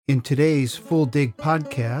In today's Full Dig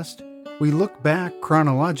podcast, we look back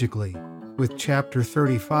chronologically, with chapter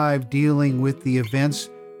 35 dealing with the events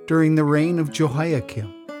during the reign of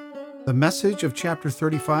Jehoiakim. The message of chapter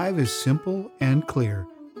 35 is simple and clear,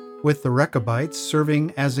 with the Rechabites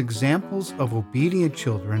serving as examples of obedient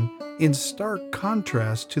children in stark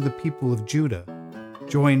contrast to the people of Judah.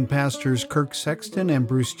 Join Pastors Kirk, Sexton, and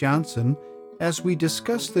Bruce Johnson as we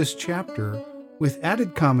discuss this chapter with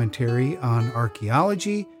added commentary on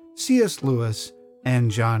archaeology, C.S. Lewis, and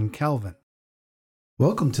John Calvin.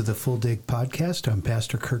 Welcome to the Full Dig podcast. I'm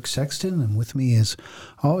Pastor Kirk Sexton, and with me, as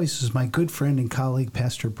always, is my good friend and colleague,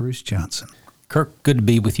 Pastor Bruce Johnson. Kirk, good to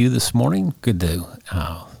be with you this morning. Good to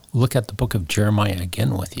look at the book of Jeremiah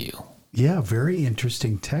again with you. Yeah, very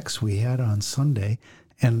interesting text we had on Sunday,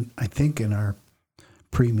 and I think in our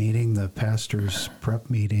pre-meeting, the pastor's prep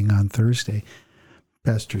meeting on Thursday,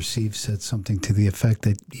 Pastor Steve said something to the effect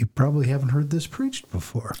that you probably haven't heard this preached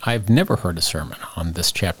before. I've never heard a sermon on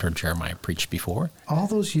this chapter of Jeremiah preached before. All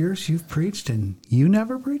those years you've preached and you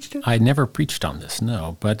never preached it? I never preached on this,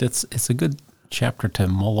 no, but it's a good chapter to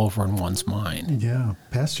mull over in one's mind. Yeah,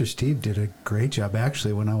 Pastor Steve did a great job.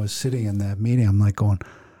 Actually, when I was sitting in that meeting, I'm like going,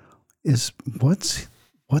 what's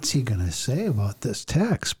he going to say about this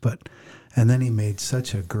text? And then he made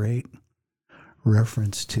such a great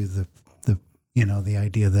reference to the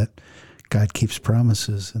idea that God keeps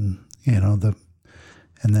promises, and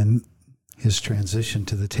then his transition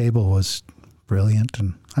to the table was brilliant,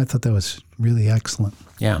 and I thought that was really excellent.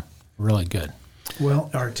 Yeah, really good. Well,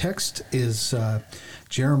 our text is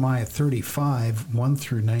Jeremiah 35, 1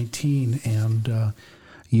 through 19, and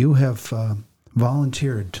you have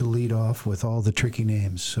volunteered to lead off with all the tricky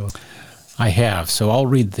names. So I have. So I'll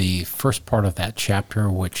read the first part of that chapter,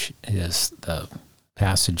 which is the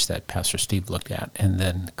passage that Pastor Steve looked at. And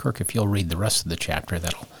then, Kirk, if you'll read the rest of the chapter,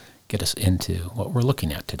 that'll get us into what we're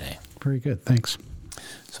looking at today. Very good. Thanks.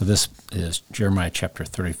 So this is Jeremiah chapter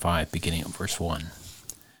 35, beginning at verse 1.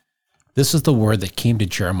 This is the word that came to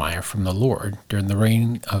Jeremiah from the Lord during the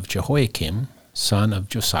reign of Jehoiakim, son of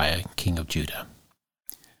Josiah, king of Judah.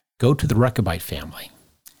 Go to the Rechabite family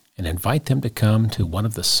and invite them to come to one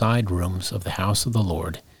of the side rooms of the house of the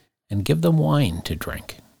Lord and give them wine to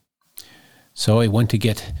drink. So I went to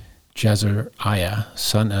get Jezreiah,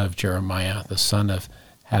 son of Jeremiah, the son of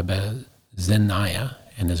Habazziniah,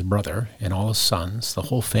 and his brother, and all his sons, the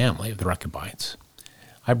whole family of the Rechabites.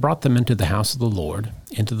 I brought them into the house of the Lord,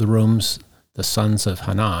 into the rooms, the sons of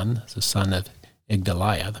Hanan, the son of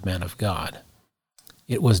Igdaliah, the man of God.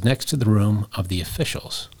 It was next to the room of the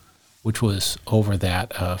officials, which was over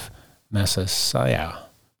that of Maaseiah,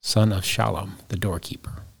 son of Shallum, the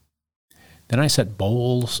doorkeeper. Then I set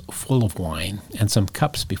bowls full of wine and some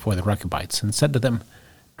cups before the Rechabites and said to them,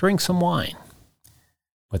 "Drink some wine."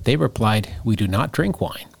 But they replied, "We do not drink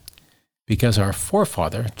wine, because our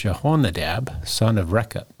forefather Jehonadab, son of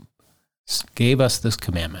Rechab, gave us this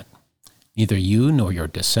commandment: neither you nor your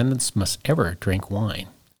descendants must ever drink wine.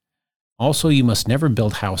 Also you must never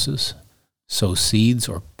build houses, sow seeds,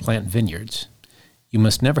 or plant vineyards. You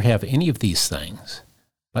must never have any of these things,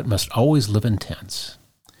 but must always live in tents.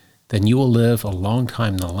 Then you will live a long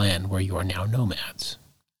time in the land where you are now nomads.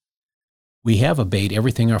 We have obeyed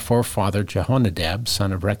everything our forefather Jehonadab,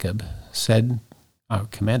 son of Rechab,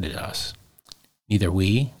 commanded us. Neither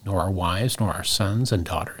we, nor our wives, nor our sons and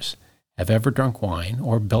daughters have ever drunk wine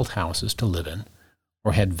or built houses to live in,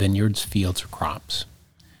 or had vineyards, fields, or crops.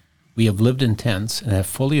 We have lived in tents and have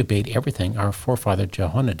fully obeyed everything our forefather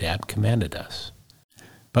Jehonadab commanded us.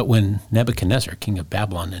 But when Nebuchadnezzar, king of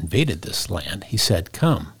Babylon, invaded this land, he said,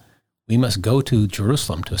 'Come, we must go to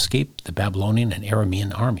Jerusalem to escape the Babylonian and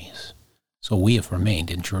Aramean armies.' So we have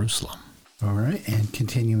remained in Jerusalem." All right, and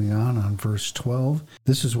continuing on verse 12,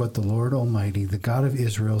 this is what the Lord Almighty, the God of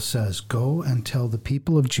Israel, says: "Go and tell the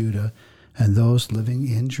people of Judah and those living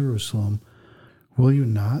in Jerusalem, will you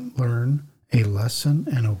not learn a lesson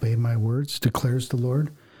and obey my words, declares the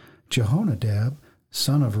Lord? Jehonadab,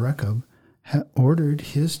 son of Rechab, ordered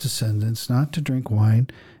his descendants not to drink wine,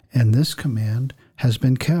 and this command has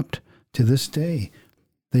been kept to this day.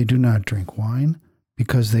 They do not drink wine,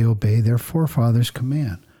 because they obey their forefathers'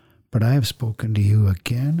 command. But I have spoken to you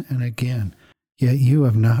again and again, yet you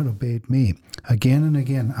have not obeyed me. Again and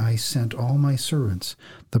again I sent all my servants,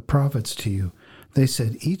 the prophets, to you. They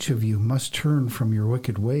said, 'Each of you must turn from your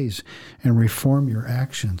wicked ways and reform your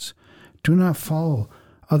actions. Do not follow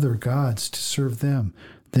other gods to serve them.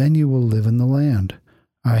 Then you will live in the land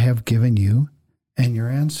I have given you and your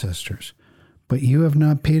ancestors. But you have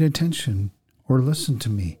not paid attention or listened to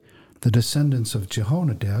me. The descendants of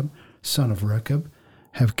Jehonadab, son of Rechab,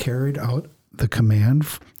 have carried out the command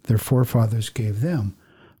their forefathers gave them,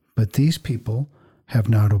 but these people have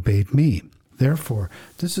not obeyed me. Therefore,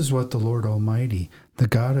 this is what the Lord Almighty, the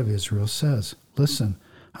God of Israel, says. Listen,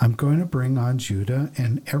 I'm going to bring on Judah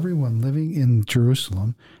and everyone living in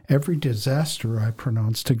Jerusalem every disaster I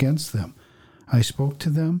pronounced against them. I spoke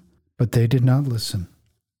to them, but they did not listen.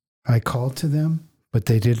 I called to them, but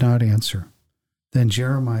they did not answer. Then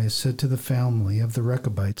Jeremiah said to the family of the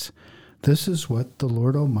Rechabites, This is what the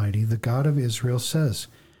Lord Almighty, the God of Israel, says.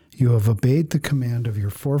 You have obeyed the command of your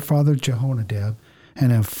forefather Jehonadab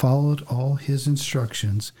and have followed all his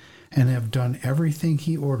instructions and have done everything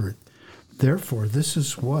he ordered. Therefore, this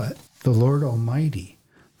is what the Lord Almighty,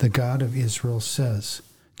 the God of Israel, says.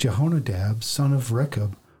 Jehonadab, son of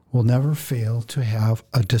Rechab, will never fail to have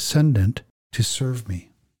a descendant to serve me.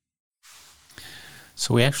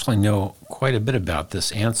 So we actually know quite a bit about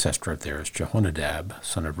this ancestor of theirs, Jehonadab,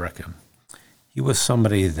 son of Rechab. He was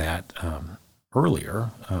somebody that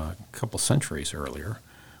earlier, a couple centuries earlier,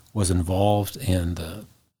 was involved in the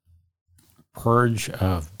purge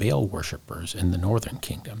of Baal worshippers in the northern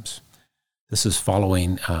kingdoms. This is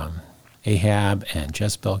following Ahab and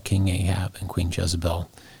Jezebel, King Ahab and Queen Jezebel,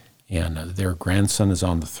 and their grandson is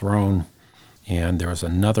on the throne, and there was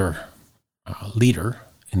another leader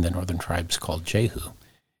in the northern tribes called Jehu,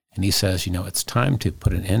 and he says, it's time to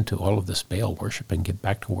put an end to all of this Baal worship and get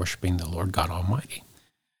back to worshiping the Lord God Almighty.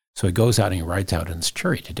 So he goes out and he rides out in his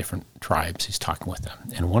chariot to different tribes. He's talking with them,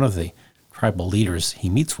 and one of the tribal leaders he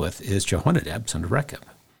meets with is Jehonadab, son of Rechab.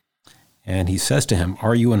 And he says to him,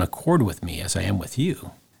 Are you in accord with me as I am with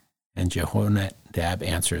you? And Jehonadab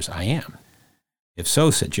answers, I am. If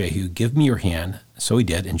so, said Jehu, give me your hand. So he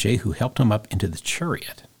did, and Jehu helped him up into the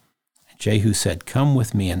chariot. And Jehu said, Come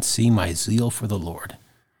with me and see my zeal for the Lord.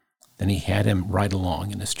 Then he had him ride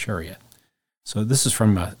along in his chariot. So this is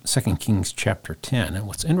from 2 Kings chapter 10. And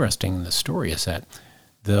what's interesting in the story is that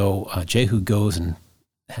though Jehu goes and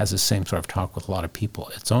has the same sort of talk with a lot of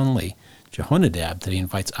people, it's only Jehonadab that he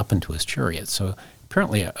invites up into his chariot. So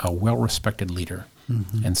apparently a well-respected leader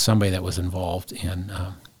and somebody that was involved in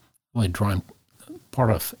really drawing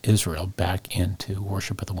part of Israel back into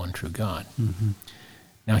worship of the one true God.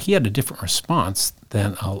 Now, he had a different response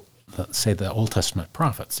than, say, the Old Testament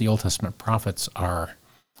prophets. The Old Testament prophets are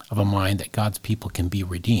of a mind that God's people can be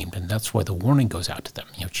redeemed, and that's why the warning goes out to them.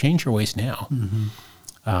 Change your ways now.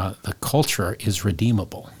 The culture is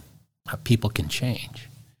redeemable. People can change.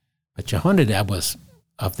 But Jehonadab was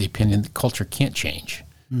of the opinion that culture can't change.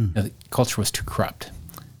 The culture was too corrupt.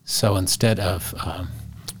 So instead of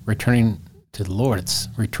returning to the Lord, it's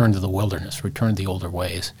return to the wilderness, return to the older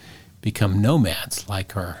ways, become nomads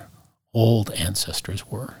like our old ancestors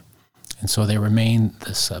were. And so they remain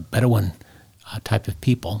this Bedouin type of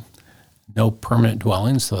people, no permanent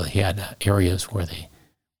dwellings, so they had areas where they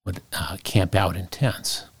would camp out in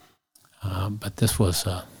tents. But this was,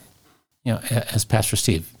 as Pastor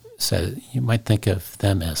Steve said, you might think of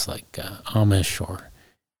them as like Amish or,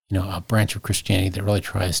 a branch of Christianity that really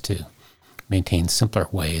tries to maintain simpler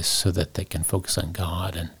ways so that they can focus on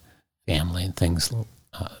God and family and things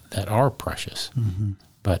that are precious.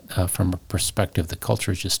 But from a perspective, the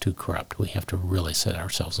culture is just too corrupt. We have to really set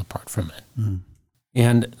ourselves apart from it.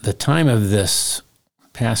 And the time of this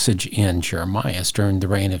passage in Jeremiah is during the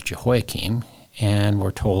reign of Jehoiakim, and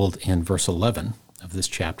we're told in verse 11 of this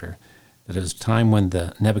chapter that it was a time when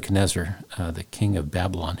the Nebuchadnezzar, the king of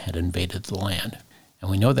Babylon, had invaded the land. And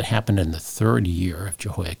we know that happened in the third year of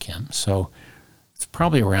Jehoiakim, so it's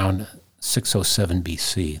probably around 607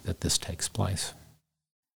 BC that this takes place.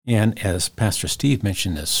 And as Pastor Steve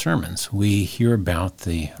mentioned in his sermons, we hear about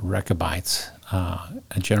the Rechabites a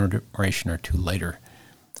generation or two later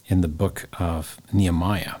in the book of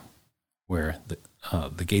Nehemiah, where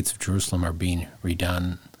the gates of Jerusalem are being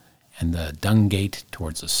redone, and the dung gate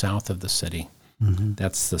towards the south of the city,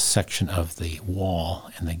 that's the section of the wall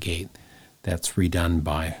and the gate that's redone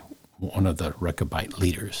by one of the Rechabite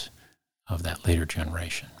leaders of that later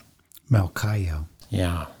generation. Malchiah.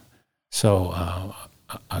 Yeah. So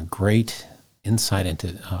a great insight into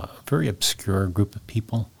a very obscure group of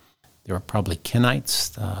people. They were probably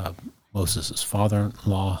Kenites, Moses'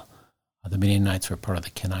 father-in-law. The Midianites were part of the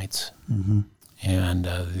Kenites. And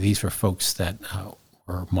these were folks that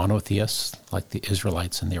were monotheists like the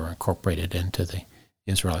Israelites, and they were incorporated into the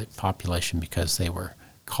Israelite population because they were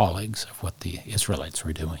colleagues of what the Israelites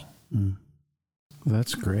were doing.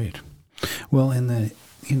 That's great. Well, in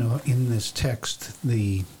this text,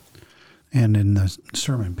 and in the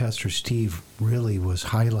sermon, Pastor Steve really was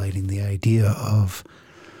highlighting the idea of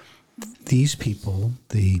these people,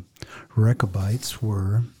 the Rechabites,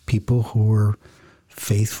 were people who were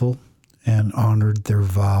faithful and honored their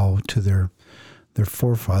vow to their their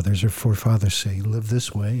forefathers. Their forefathers say, live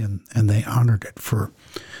this way, and they honored it for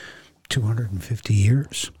 250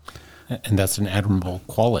 years. And that's an admirable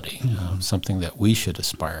quality, something that we should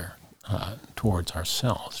aspire towards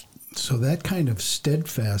ourselves. So that kind of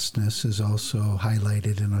steadfastness is also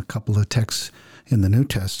highlighted in a couple of texts in the New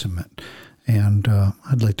Testament. And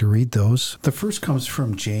I'd like to read those. The first comes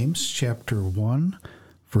from James chapter 1,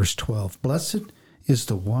 verse 12. Blessed is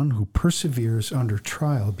the one who perseveres under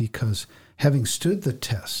trial, because having stood the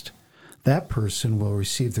test, that person will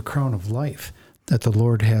receive the crown of life that the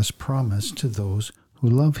Lord has promised to those who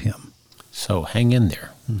love him. So hang in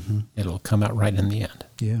there. Mm-hmm. It'll come out right in the end.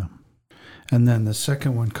 Yeah. And then the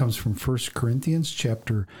second one comes from 1 Corinthians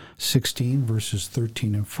chapter 16, verses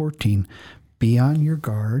 13 and 14. Be on your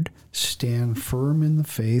guard, stand firm in the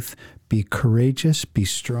faith, be courageous, be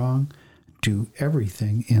strong, do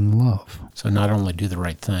everything in love. So not only do the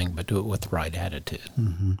right thing, but do it with the right attitude.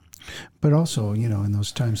 Mm-hmm. But also, in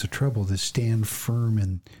those times of trouble, to stand firm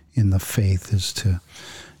in the faith is to,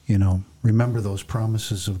 remember those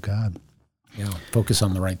promises of God. Yeah, focus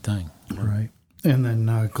on the right thing. Right. And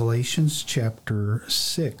then Galatians chapter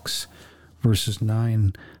 6, verses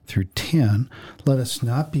 9 through 10, let us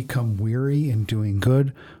not become weary in doing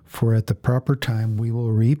good, for at the proper time we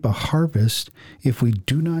will reap a harvest if we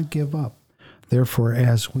do not give up. Therefore,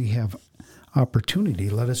 as we have opportunity,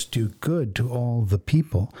 let us do good to all the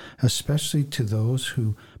people, especially to those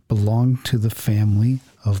who belong to the family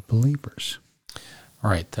of believers. All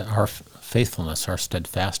right, our faithfulness, our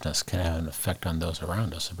steadfastness can have an effect on those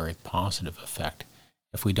around us, a very positive effect,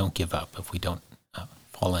 if we don't give up, if we don't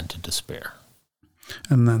fall into despair.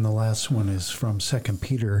 And then the last one is from 2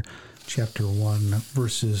 Peter chapter 1,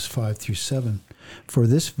 verses 5 through 7. For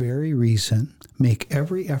this very reason, make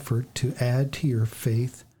every effort to add to your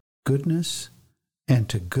faith goodness, and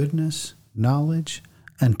to goodness knowledge,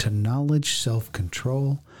 and to knowledge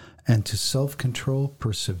self-control, and to self-control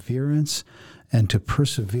perseverance, and to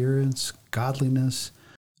perseverance godliness,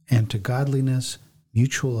 and to godliness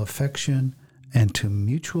mutual affection, and to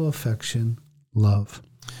mutual affection love.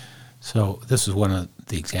 So this is one of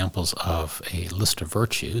the examples of a list of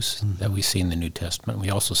virtues that we see in the New Testament. We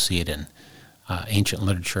also see it in ancient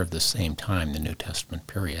literature of the same time, the New Testament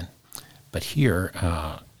period. But here,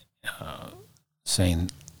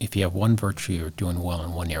 saying if you have one virtue, you're doing well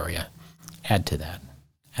in one area, add to that.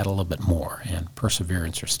 Add a little bit more. And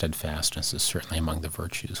perseverance or steadfastness is certainly among the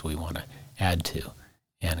virtues we want to add to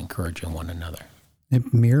and encouraging one another.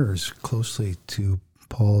 It mirrors closely to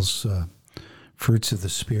Paul's fruits of the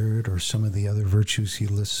Spirit or some of the other virtues he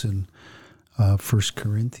lists in 1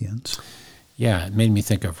 Corinthians. Yeah, it made me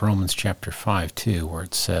think of Romans chapter 5, too, where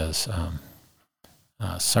it says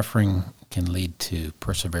suffering can lead to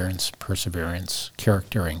perseverance,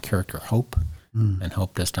 character, and character hope, and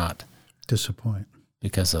hope does not disappoint.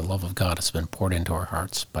 Because the love of God has been poured into our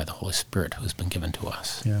hearts by the Holy Spirit who has been given to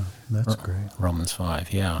us. Yeah, that's great. Romans 5,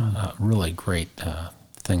 really great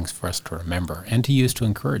things for us to remember and to use to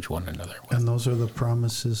encourage one another with. And those are the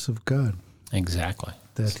promises of God. Exactly.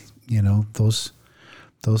 That,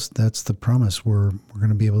 that's the promise. We're going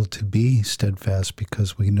to be able to be steadfast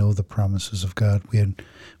because we know the promises of God. We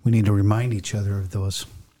need to remind each other of those.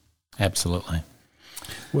 Absolutely.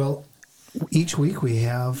 Well, each week we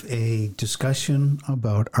have a discussion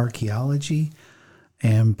about archaeology.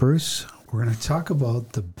 And Bruce, we're going to talk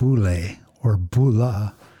about the boule or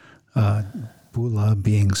bula, bula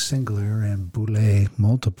being singular and boule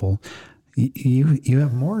multiple. You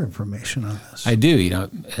have more information on this. I do.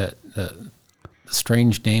 The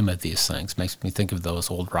strange name of these things makes me think of those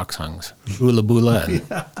old rock songs, bula bula, and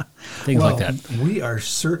things like that. We are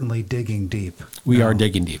certainly digging deep. We are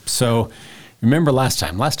digging deep. So remember last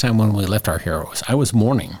time when we left our heroes, I was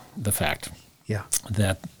mourning the fact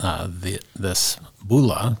that this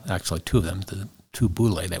bula, actually two of them, the two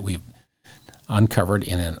boule that we've uncovered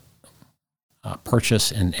in a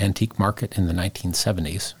purchase in antique market in the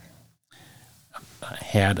 1970s,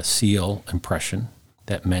 had a seal impression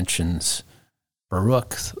that mentions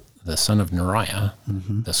Baruch, the son of Neriah,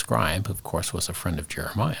 the scribe, who of course was a friend of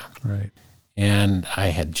Jeremiah. Right. And I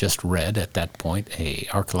had just read at that point a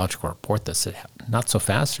archaeological report that said, not so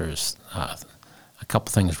fast, there's a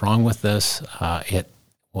couple things wrong with this. It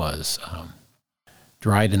was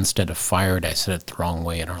dried instead of fired. I said it the wrong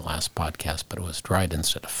way in our last podcast, but it was dried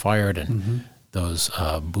instead of fired. And those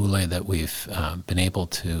boule that we've been able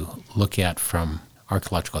to look at from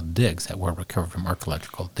archaeological digs, that were recovered from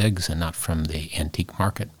archaeological digs and not from the antique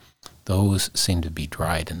market, those seem to be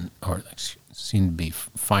dried or seem to be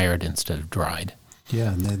fired instead of dried.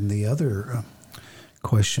 Yeah, and then the other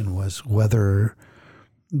question was whether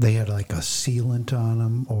they had like a sealant on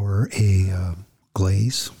them or a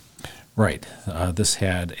glaze. Right. This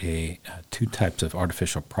had two types of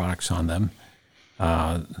artificial products on them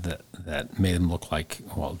that made them look like,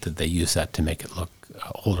 well, did they use that to make it look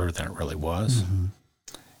older than it really was? Mm-hmm.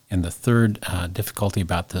 And the third difficulty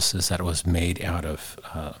about this is that it was made out of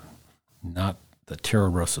not the terra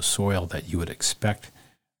rosa soil that you would expect,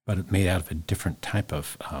 but it made out of a different type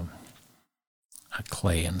of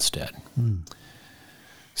clay instead. Mm.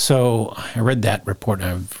 So I read that report and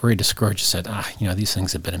I was very discouraged. I said, these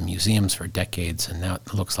things have been in museums for decades and now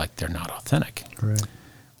it looks like they're not authentic. Right.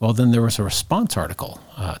 Well, then there was a response article,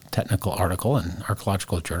 a technical article in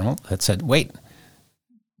Archaeological Journal that said, wait,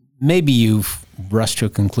 maybe you've rushed to a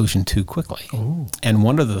conclusion too quickly. Oh. And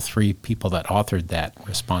one of the three people that authored that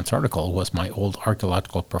response article was my old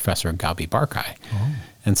archaeological professor, Gabi Barkai. Oh.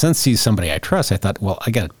 And since he's somebody I trust, I thought, well, I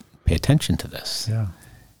got to pay attention to this. Yeah.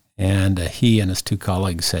 And he and his two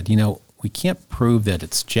colleagues said, we can't prove that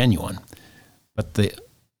it's genuine, but the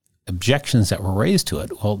objections that were raised to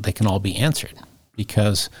it, well, they can all be answered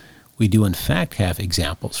because we do in fact have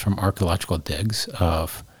examples from archaeological digs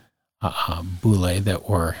of bullae that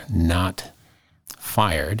were not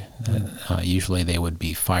fired. Usually they would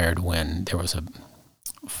be fired when there was a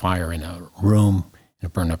fire in a room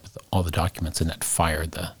and it burned up all the documents and that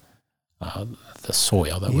fired the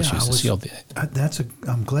soil that was used to seal the...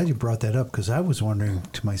 I'm glad you brought that up because I was wondering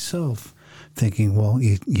to myself, thinking, well,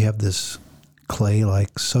 you have this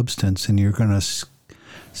clay-like substance and you're going to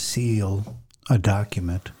seal a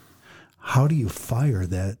document. How do you fire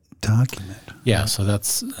that document? Yeah, so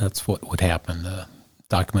that's what would happen. The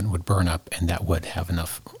document would burn up and that would have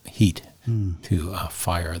enough heat to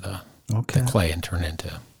fire the clay and turn it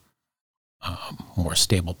into more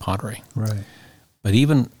stable pottery. Right. But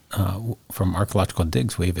even from archaeological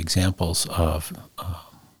digs, we have examples of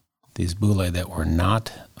these bullae that were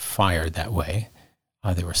not fired that way.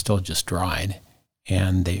 They were still just dried,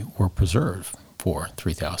 and they were preserved for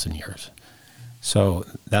 3,000 years. So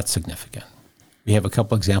that's significant. We have a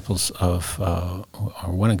couple examples of,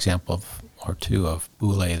 or one example or two of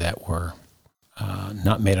bullae that were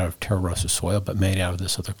not made out of terra rosa soil, but made out of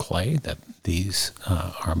this other clay that these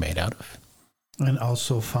are made out of. And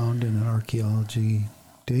also found in an archaeology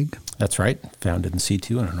dig? That's right, found in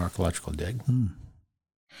situ in an archaeological dig.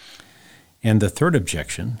 And the third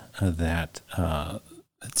objection that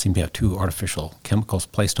seemed to have two artificial chemicals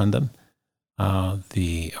placed on them,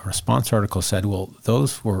 the response article said, well,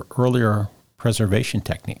 those were earlier preservation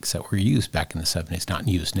techniques that were used back in the 70s, not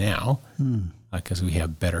used now, because we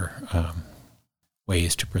have better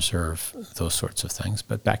ways to preserve those sorts of things.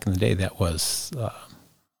 But back in the day, that was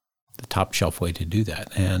the top shelf way to do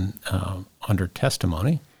that. And under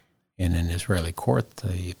testimony in an Israeli court,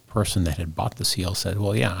 the person that had bought the seal said,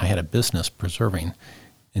 well, yeah, I had a business preserving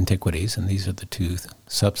antiquities, and these are the two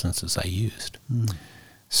substances I used.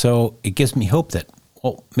 So it gives me hope that,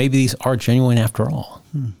 well, maybe these are genuine after all,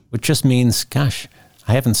 which just means, gosh,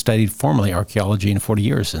 I haven't studied formally archaeology in 40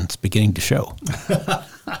 years, and it's beginning to show.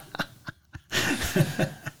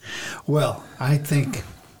 Well, I think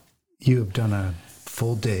you have done a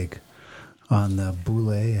full dig on the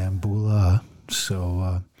bullae and bulla.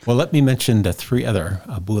 So, well, let me mention the three other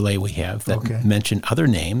bullae we have that mention other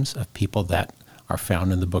names of people that are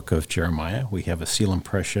found in the book of Jeremiah. We have a seal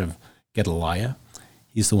impression of Gedaliah.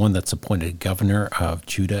 He's the one that's appointed governor of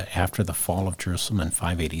Judah after the fall of Jerusalem in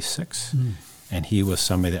 586. And he was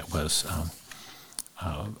somebody that was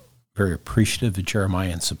very appreciative of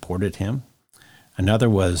Jeremiah and supported him. Another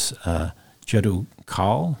was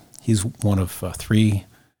Jedukal. He's one of three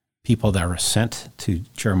people that were sent to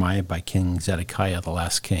Jeremiah by King Zedekiah, the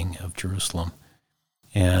last king of Jerusalem,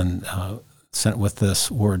 and sent with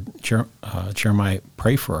this word, Jeremiah,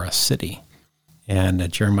 pray for our city.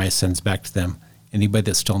 And Jeremiah sends back to them, anybody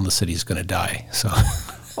that's still in the city is going to die. So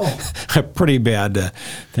a pretty bad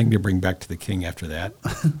thing to bring back to the king after that.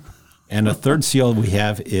 And a third seal we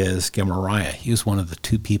have is Gemariah. He was one of the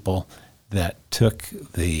two people that took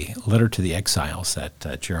the letter to the exiles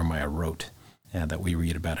that Jeremiah wrote and that we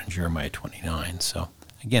read about in Jeremiah 29. So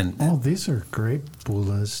again, these are great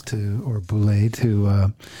bullae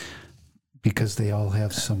to because they all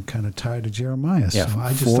have some kind of tie to Jeremiah. So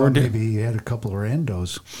I just thought maybe you had a couple of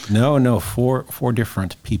randos. No, four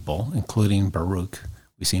different people, including Baruch.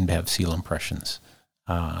 We seem to have seal impressions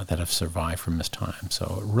that have survived from this time.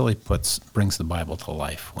 So it really brings the Bible to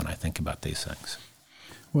life when I think about these things.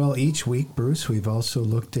 Well, each week, Bruce, we've also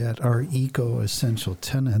looked at our eco-essential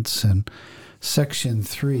tenets, and Section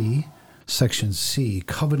 3, Section C,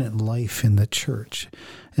 Covenant Life in the Church.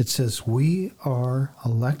 It says, we are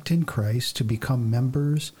elect in Christ to become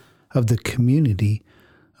members of the community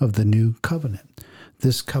of the new covenant.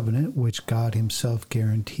 This covenant, which God himself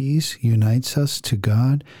guarantees, unites us to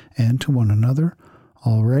God and to one another.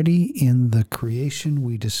 Already in the creation,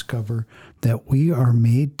 we discover that we are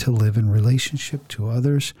made to live in relationship to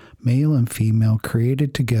others, male and female,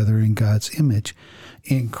 created together in God's image.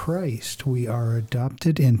 In Christ, we are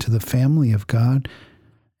adopted into the family of God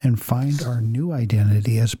and find our new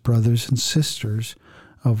identity as brothers and sisters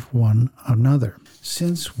of one another.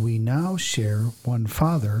 Since we now share one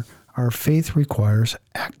Father, our faith requires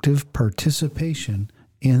active participation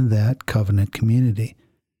in that covenant community.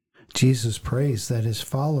 Jesus prays that his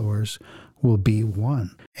followers will be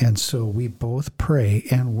one. And so we both pray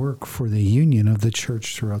and work for the union of the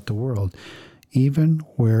church throughout the world. Even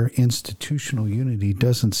where institutional unity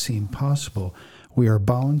doesn't seem possible, we are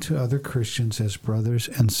bound to other Christians as brothers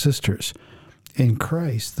and sisters. In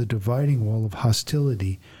Christ, the dividing wall of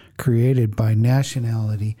hostility created by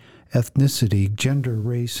nationality, ethnicity, gender,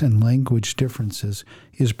 race, and language differences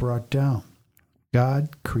is brought down.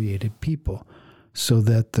 God created people so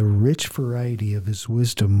that the rich variety of his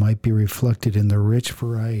wisdom might be reflected in the rich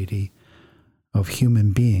variety of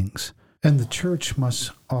human beings. And the church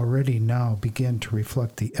must already now begin to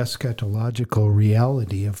reflect the eschatological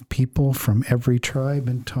reality of people from every tribe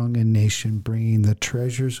and tongue and nation bringing the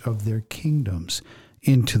treasures of their kingdoms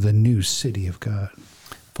into the new city of God.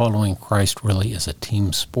 Following Christ really is a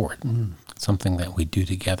team sport, something that we do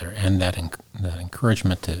together, and that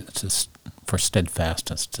encouragement for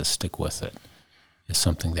steadfastness to stick with it is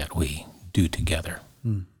something that we do together.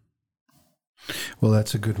 Well,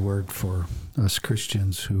 that's a good word for us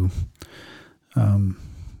Christians who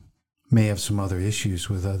may have some other issues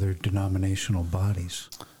with other denominational bodies.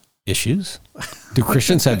 Issues? Do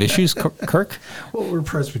Christians have issues, Kirk? Well, we're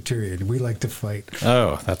Presbyterian. We like to fight.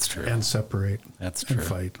 Oh, that's true. And separate. That's true. And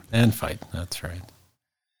fight. And fight. That's right.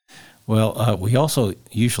 Well, we also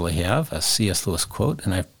usually have a C.S. Lewis quote,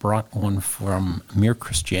 and I've brought one from Mere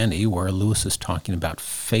Christianity, where Lewis is talking about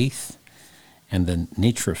faith and the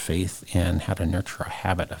nature of faith and how to nurture a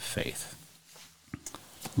habit of faith.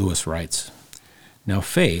 Lewis writes, "Now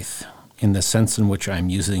faith, in the sense in which I'm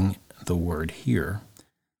using the word here,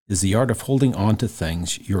 is the art of holding on to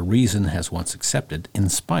things your reason has once accepted in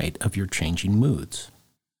spite of your changing moods.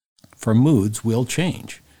 For moods will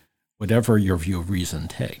change, whatever your view of reason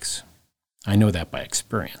takes. I know that by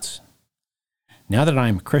experience. Now that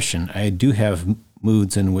I'm a Christian, I do have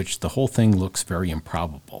moods in which the whole thing looks very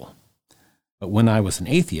improbable. But when I was an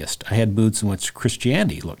atheist, I had moods in which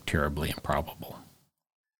Christianity looked terribly improbable.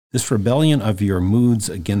 This rebellion of your moods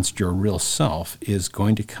against your real self is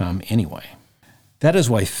going to come anyway. That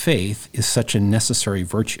is why faith is such a necessary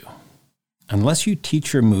virtue. Unless you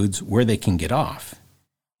teach your moods where they can get off,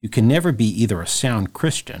 you can never be either a sound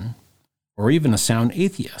Christian or even a sound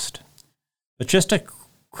atheist, but just a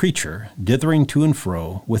creature dithering to and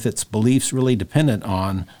fro with its beliefs really dependent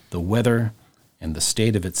on the weather and the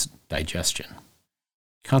state of its digestion.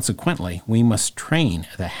 Consequently, we must train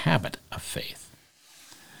the habit of faith.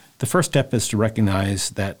 The first step is to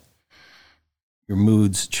recognize that your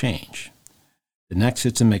moods change. The next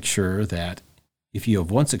is to make sure that if you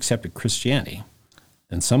have once accepted Christianity,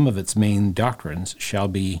 then some of its main doctrines shall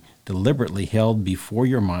be deliberately held before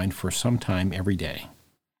your mind for some time every day.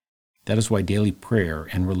 That is why daily prayer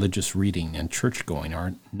and religious reading and church-going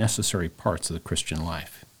are necessary parts of the Christian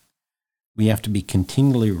life. We have to be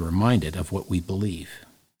continually reminded of what we believe.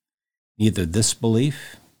 Neither this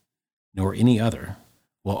belief nor any other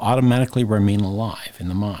will automatically remain alive in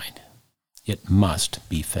the mind. It must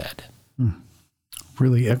be fed.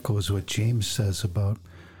 Really echoes what James says about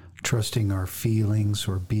trusting our feelings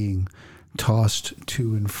or being tossed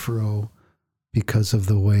to and fro because of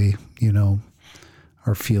the way,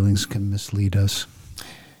 our feelings can mislead us.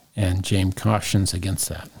 And James cautions against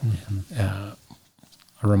that.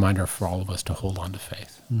 A reminder for all of us to hold on to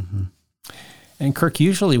faith. And Kirk,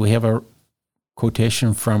 usually we have a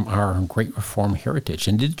quotation from our Great Reformed heritage.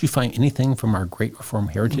 And did you find anything from our Great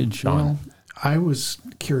Reformed heritage on? I was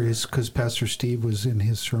curious because Pastor Steve was in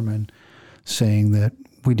his sermon saying that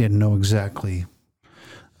we didn't know exactly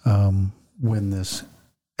when this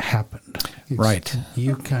happened. Right.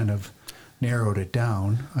 You kind of narrowed it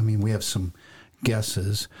down. I mean, we have some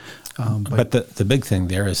guesses. But the big thing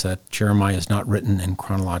there is that Jeremiah is not written in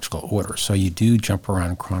chronological order. So you do jump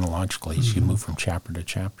around chronologically as you move from chapter to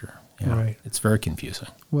chapter. Yeah, right. It's very confusing.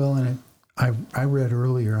 Well, and I read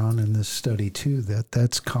earlier on in this study, too, that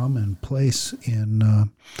that's commonplace in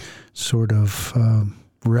sort of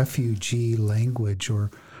refugee language or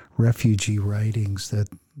refugee writings, that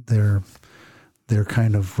they're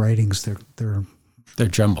kind of writings, they're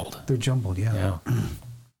jumbled. They're jumbled, yeah.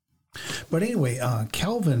 But anyway,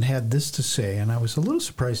 Calvin had this to say, and I was a little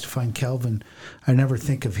surprised to find Calvin. I never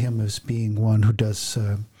think of him as being one who does,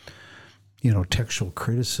 textual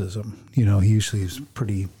criticism. He usually is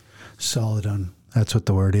pretty solid on that's what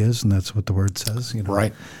the word is, and that's what the word says.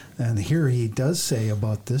 Right. And here he does say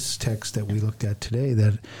about this text that we looked at today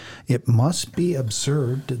that it must be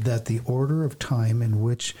observed that the order of time in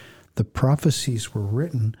which the prophecies were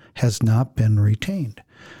written has not been retained.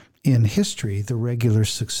 In history, the regular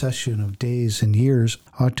succession of days and years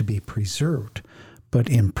ought to be preserved, but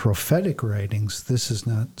in prophetic writings, this is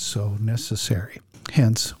not so necessary.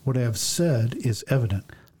 Hence, what I have said is evident,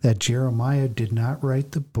 that Jeremiah did not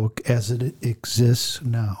write the book as it exists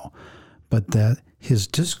now, but that his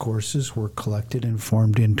discourses were collected and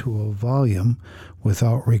formed into a volume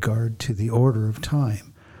without regard to the order of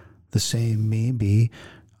time. The same may be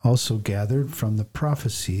also gathered from the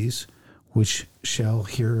prophecies which shall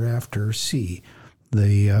hereafter see,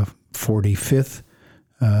 the 45th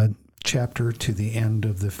chapter to the end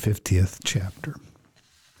of the 50th chapter.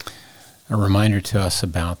 A reminder to us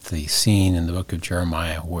about the scene in the book of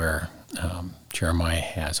Jeremiah where Jeremiah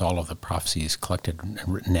has all of the prophecies collected and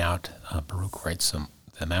written out. Baruch writes them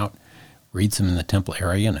out, reads them in the temple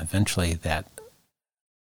area, and eventually that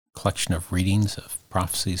collection of readings of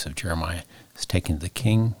prophecies of Jeremiah is taken to the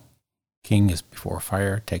king. King is before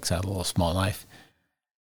fire, takes out a little small knife,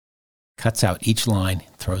 cuts out each line,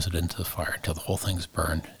 throws it into the fire until the whole thing's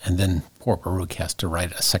burned. And then poor Baruch has to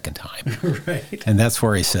write it a second time. Right. And that's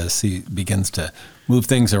where he begins to move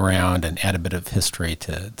things around and add a bit of history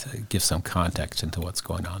to give some context into what's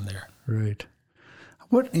going on there. Right.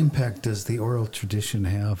 What impact does the oral tradition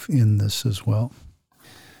have in this as well?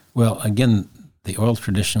 Well, again, the oral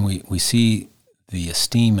tradition, we see the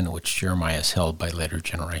esteem in which Jeremiah is held by later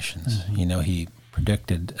generations. Mm-hmm. He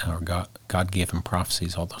predicted, or God gave him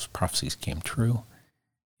prophecies. All those prophecies came true.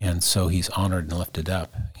 And so he's honored and lifted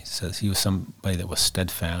up. He says he was somebody that was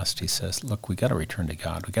steadfast. He says, look, we got to return to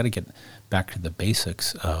God. We got to get back to the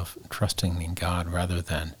basics of trusting in God rather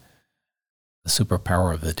than the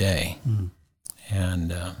superpower of the day. Mm.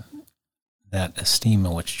 And that esteem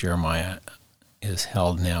in which Jeremiah is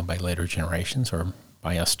held now by later generations, or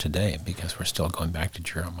by us today, because we're still going back to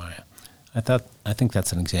Jeremiah. I think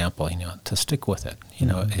that's an example, to stick with it.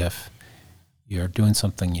 If you're doing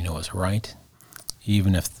something is right,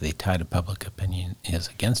 even if the tide of public opinion is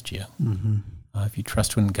against you, if you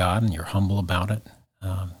trust in God and you're humble about it,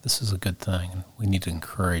 this is a good thing. And we need to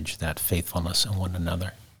encourage that faithfulness in one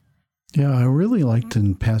another. Yeah, I really liked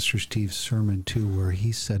in Pastor Steve's sermon, too, where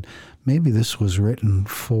he said maybe this was written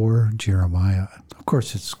for Jeremiah. Of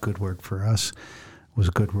course, it's a good word for us. It was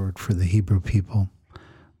a good word for the Hebrew people,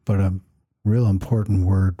 but a real important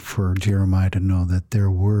word for Jeremiah to know that there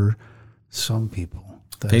were some people.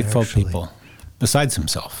 Faithful people, besides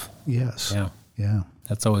himself. Yes. Yeah.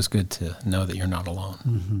 That's always good to know that you're not alone.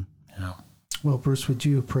 Mm-hmm. Yeah. Well, Bruce, would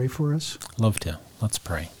you pray for us? Love to. Let's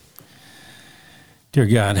pray. Dear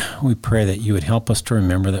God, we pray that you would help us to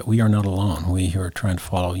remember that we are not alone. We who are trying to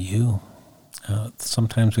follow you,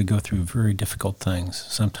 sometimes we go through very difficult things.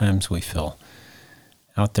 Sometimes we feel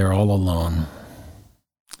out there all alone.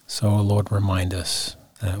 So, Lord, remind us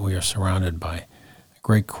that we are surrounded by a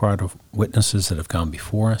great crowd of witnesses that have gone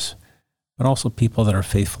before us, but also people that are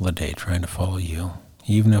faithful today trying to follow you.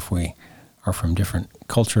 Even if we are from different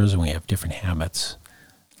cultures and we have different habits,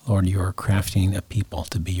 Lord, you are crafting a people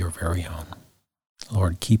to be your very own.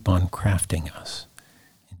 Lord, keep on crafting us.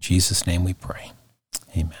 In Jesus' name we pray.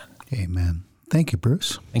 Amen. Amen. Thank you,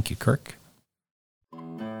 Bruce. Thank you, Kirk.